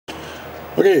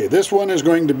Okay, this one is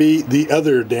going to be the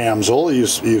other damsel. You've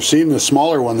seen the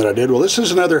smaller one that I did. Well, this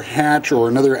is another hatch or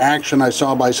another action I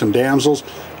saw by some damsels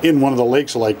in one of the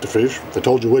lakes I like to fish. If I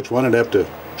told you which one, I'd have to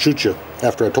shoot you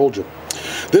after I told you.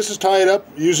 This is tied up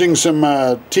using some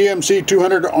TMC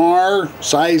 200R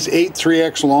size 8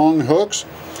 3X long hooks.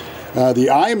 The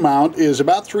eye mount is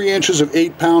about 3 inches of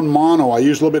 8-pound mono. I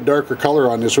use a little bit darker color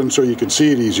on this one so you can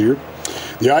see it easier.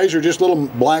 The eyes are just little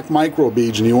black micro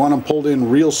beads, and you want them pulled in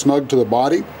real snug to the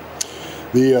body.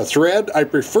 The thread, I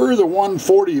prefer the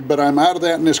 140, but I'm out of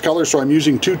that in this color, so I'm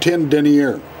using 210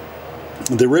 denier.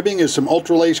 The ribbing is some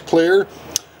ultralace clear.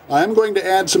 I'm going to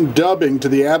add some dubbing to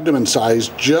the abdomen size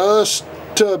just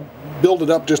to build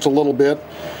it up just a little bit.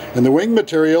 And the wing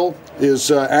material is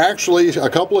actually a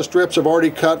couple of strips I've already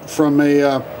cut from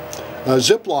a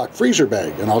ZipLoc freezer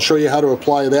bag, and I'll show you how to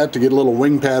apply that to get a little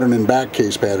wing pattern and back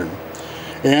case pattern.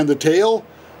 And the tail,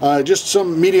 just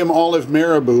some medium olive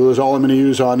marabou is all I'm going to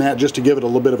use on that, just to give it a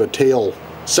little bit of a tail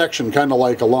section, kind of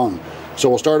like a lung. So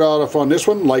we'll start out off on this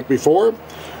one like before.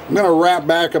 I'm going to wrap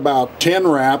back about 10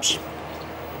 wraps,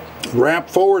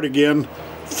 wrap forward again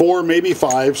 4, maybe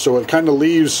 5, so it kind of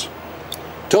leaves,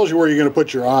 tells you where you're going to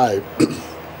put your eye.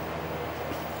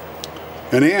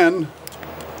 And then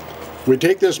we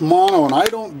take this mono, and I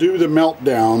don't do the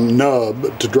meltdown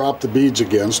nub to drop the beads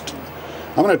against.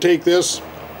 I'm going to take this,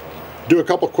 do a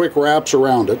couple quick wraps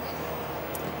around it,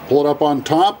 pull it up on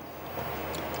top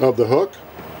of the hook.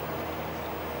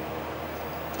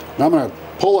 Now I'm going to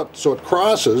pull it so it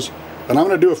crosses, and I'm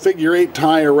going to do a figure 8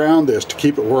 tie around this to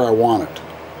keep it where I want it.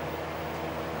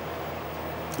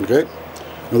 Okay?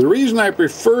 Now the reason I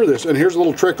prefer this, and here's a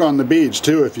little trick on the beads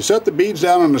too, if you set the beads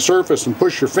down on the surface and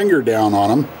push your finger down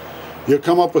on them, you'll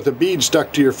come up with a bead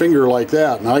stuck to your finger like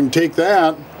that. Now I can take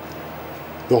that,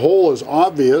 the hole is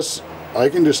obvious, I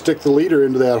can just stick the leader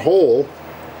into that hole,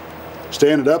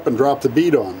 stand it up, and drop the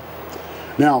bead on.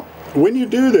 Now when you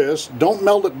do this, don't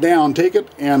melt it down, take it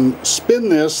and spin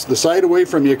this the side away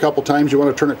from you a couple times. You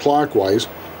want to turn it clockwise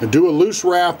and do a loose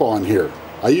wrap on here.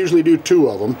 I usually do 2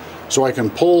 of them so I can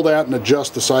pull that and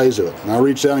adjust the size of it. And I'll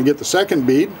reach down and get the second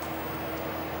bead,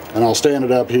 and I'll stand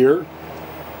it up here,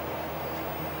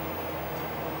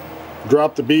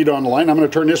 drop the bead on the line. I'm going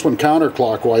to turn this one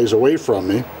counterclockwise away from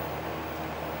me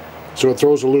so it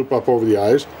throws a loop up over the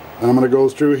eyes, and I'm going to go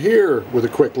through here with a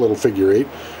quick little figure 8.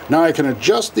 Now I can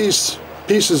adjust these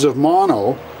pieces of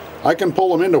mono. I can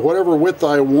pull them into whatever width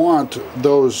I want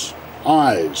those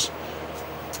eyes.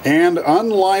 And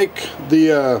unlike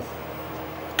the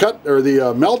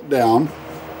meltdown,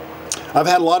 I've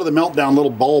had a lot of the meltdown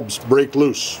little bulbs break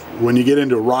loose when you get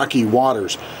into rocky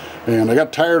waters, and I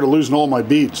got tired of losing all my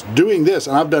beads. Doing this,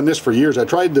 and I've done this for years, I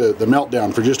tried the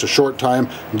meltdown for just a short time,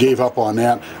 gave up on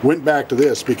that, went back to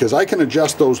this because I can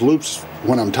adjust those loops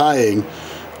when I'm tying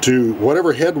to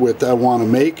whatever head width I want to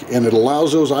make, and it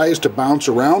allows those eyes to bounce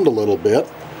around a little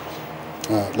bit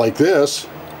like this.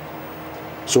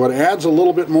 So it adds a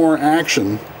little bit more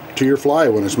action to your fly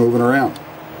when it's moving around.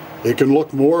 It can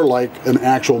look more like an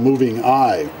actual moving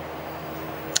eye.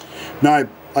 Now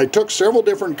I took several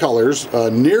different colors,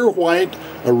 near white,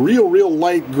 a real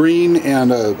light green,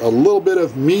 and a little bit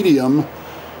of medium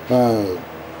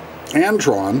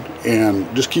Antron,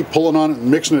 and just keep pulling on it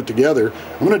and mixing it together.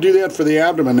 I'm going to do that for the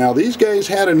abdomen now. These guys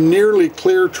had a nearly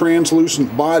clear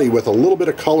translucent body with a little bit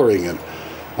of coloring in it.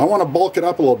 I want to bulk it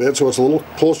up a little bit so it's a little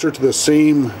closer to the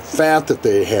same fat that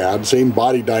they had, same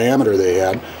body diameter they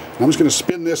had. I'm just going to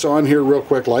spin this on here real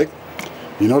quick like.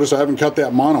 You notice I haven't cut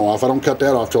that mono off. I don't cut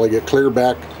that off till I get clear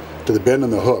back to the bend in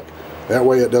the hook. That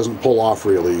way it doesn't pull off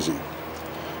real easy.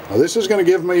 Now this is going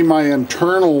to give me my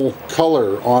internal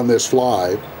color on this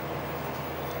fly.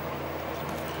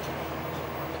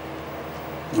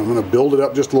 I'm going to build it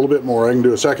up just a little bit more. I can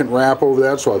do a second wrap over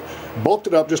that, so I've bulked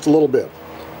it up just a little bit.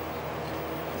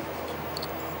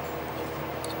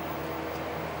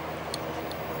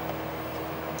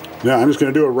 Now I'm just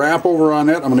going to do a wrap over on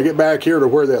that. I'm going to get back here to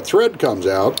where that thread comes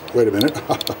out. Wait a minute.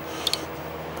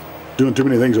 Doing too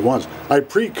many things at once. I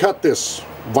pre-cut this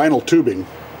vinyl tubing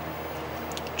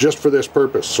just for this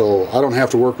purpose, so I don't have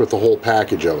to work with the whole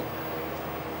package of it.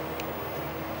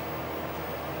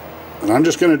 And I'm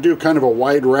just going to do kind of a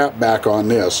wide wrap back on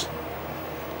this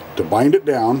to bind it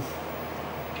down.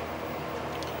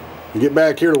 And get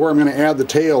back here to where I'm going to add the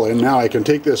tail in. Now I can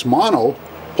take this mono,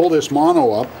 pull this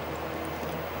mono up,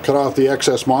 cut off the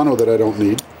excess mono that I don't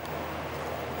need,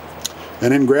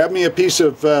 and then grab me a piece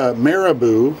of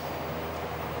marabou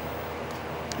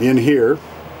in here,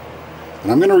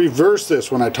 and I'm going to reverse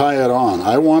this when I tie it on.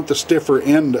 I want the stiffer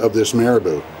end of this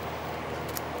marabou.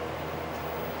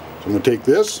 So I'm going to take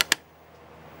this,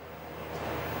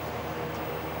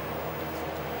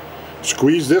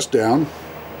 Squeeze this down,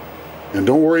 and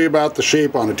don't worry about the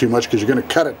shape on it too much because you're going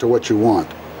to cut it to what you want.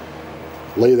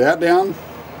 Lay that down.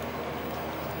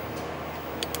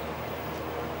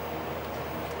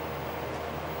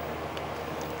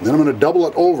 Then I'm going to double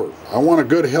it over. I want a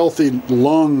good healthy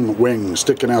long wing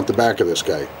sticking out the back of this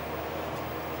guy.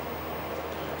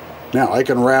 Now I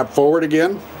can wrap forward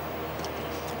again.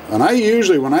 And I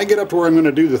usually, when I get up to where I'm going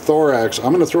to do the thorax,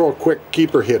 I'm going to throw a quick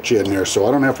keeper hitch in there so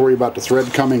I don't have to worry about the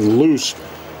thread coming loose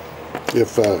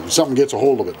if something gets a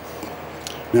hold of it.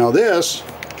 Now this,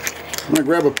 I'm going to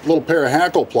grab a little pair of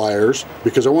hackle pliers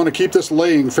because I want to keep this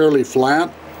laying fairly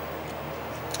flat.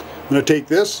 I'm going to take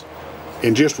this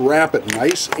and just wrap it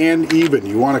nice and even.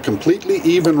 You want a completely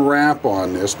even wrap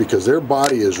on this because their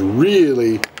body is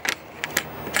really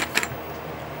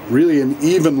an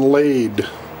even laid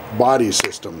body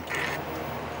system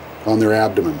on their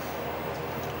abdomen.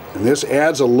 And this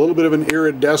adds a little bit of an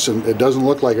iridescent, it doesn't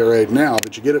look like it right now,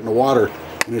 but you get it in the water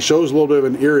and it shows a little bit of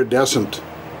an iridescent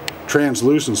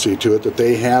translucency to it that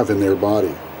they have in their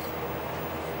body.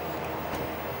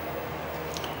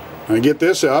 I get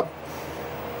this up.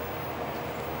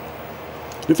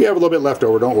 If you have a little bit left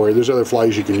over, don't worry, there's other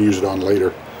flies you can use it on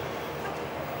later.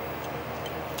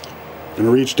 I'm going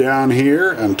to reach down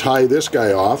here and tie this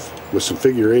guy off with some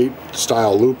figure 8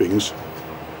 style loopings.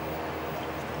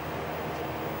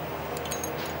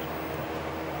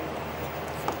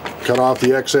 Cut off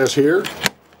the excess here.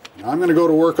 Now I'm going to go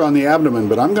to work on the abdomen,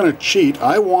 but I'm going to cheat.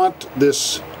 I want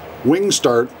this wing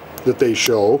start that they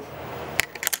show,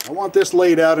 I want this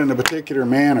laid out in a particular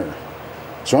manner.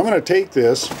 So I'm going to take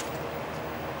this,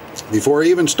 before I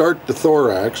even start the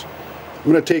thorax,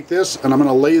 I'm going to take this and I'm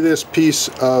going to lay this piece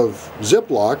of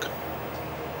ZipLoc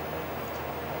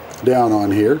down on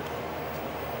here,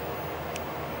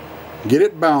 get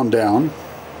it bound down.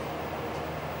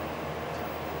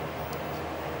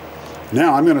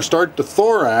 Now I'm going to start the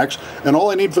thorax, and all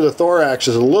I need for the thorax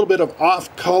is a little bit of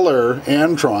off-color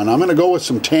Antron. I'm going to go with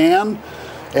some tan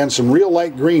and some real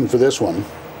light green for this one,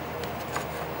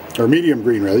 or medium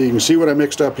green rather. You can see what I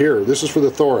mixed up here. This is for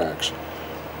the thorax.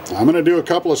 I'm going to do a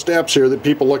couple of steps here that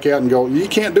people look at and go, you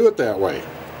can't do it that way.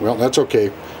 Well, that's okay.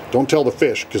 Don't tell the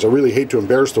fish, because I really hate to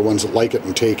embarrass the ones that like it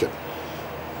and take it.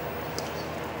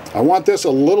 I want this a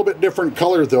little bit different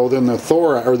color though than the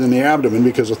thorax or than the abdomen,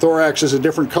 because the thorax is a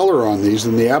different color on these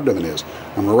than the abdomen is.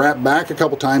 I'm going to wrap back a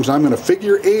couple times and I'm going to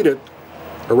figure 8 it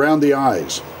around the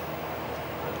eyes.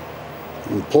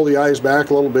 And pull the eyes back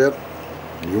a little bit.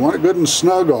 You want it good and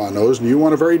snug on those, and you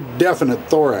want a very definite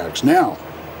thorax. Now,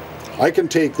 I can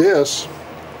take this,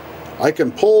 I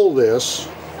can pull this,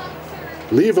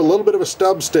 leave a little bit of a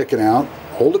stub sticking out,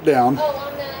 hold it down,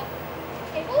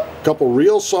 a couple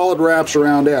real solid wraps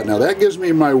around that. Now that gives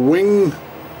me my wing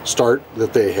start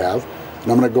that they have,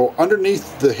 and I'm going to go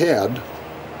underneath the head,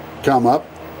 come up,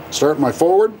 start my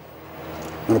forward,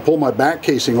 I'm going to pull my back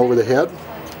casing over the head,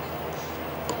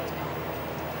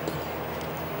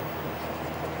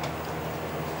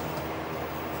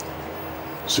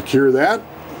 secure that,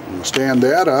 and stand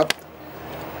that up,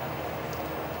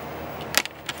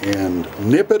 and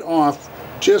nip it off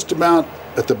just about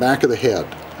at the back of the head.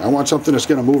 I want something that's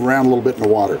going to move around a little bit in the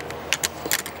water.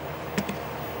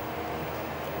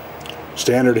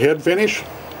 Standard head finish.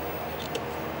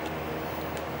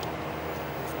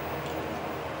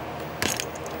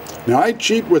 Now I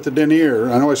cheat with the denier.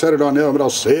 I know I said it on the other, but I'll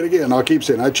say it again. I'll keep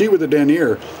saying it. I cheat with the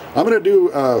denier. I'm going to do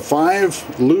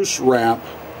 5 loose wrap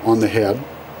on the head.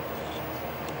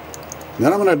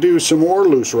 Then I'm going to do some more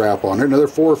loose wrap on it, another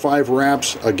 4 or 5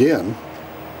 wraps again.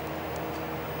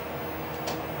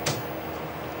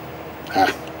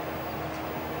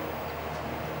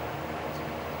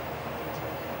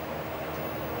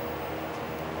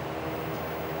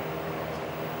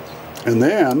 And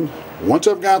then, once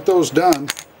I've got those done,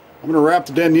 I'm going to wrap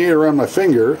the denier around my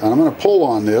finger, and I'm going to pull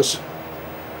on this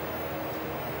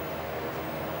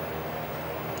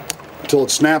until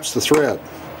it snaps the thread.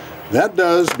 That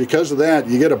does, because of that,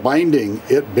 you get a binding,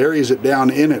 it buries it down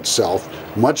in itself,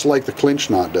 much like the clinch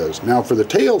knot does. Now for the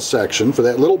tail section, for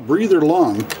that little breather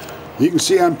lung, you can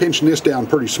see I'm pinching this down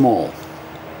pretty small.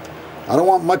 I don't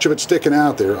want much of it sticking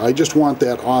out there, I just want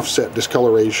that offset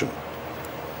discoloration.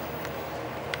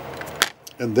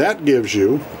 And that gives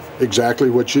you exactly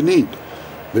what you need.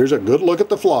 There's a good look at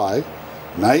the fly,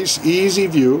 nice easy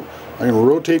view. I'm going to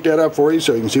rotate that up for you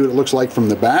so you can see what it looks like from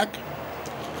the back.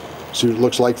 See what it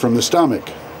looks like from the stomach.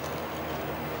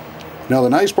 Now the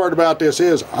nice part about this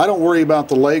is I don't worry about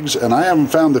the legs, and I haven't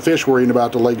found the fish worrying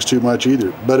about the legs too much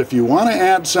either. But if you want to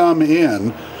add some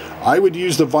in, I would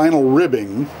use the vinyl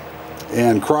ribbing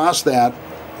and cross that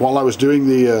while I was doing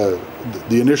the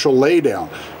the initial lay down,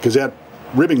 because that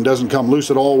ribbing doesn't come loose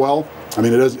at all well. I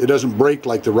mean, it doesn't break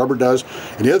like the rubber does.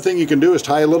 And the other thing you can do is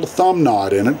tie a little thumb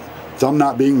knot in it. Thumb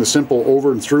knot being the simple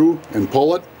over and through, and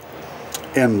pull it.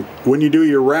 And when you do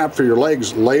your wrap for your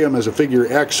legs, lay them as a figure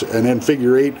X and then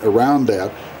figure 8 around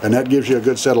that, and that gives you a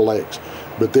good set of legs.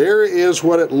 But there is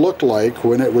what it looked like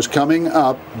when it was coming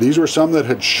up. These were some that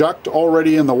had shucked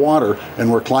already in the water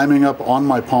and were climbing up on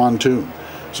my pontoon.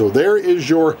 So there is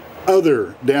your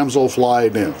other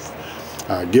damselfly nymph.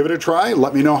 Give it a try,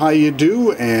 let me know how you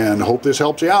do, and hope this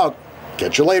helps you out.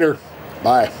 Catch you later.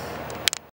 Bye.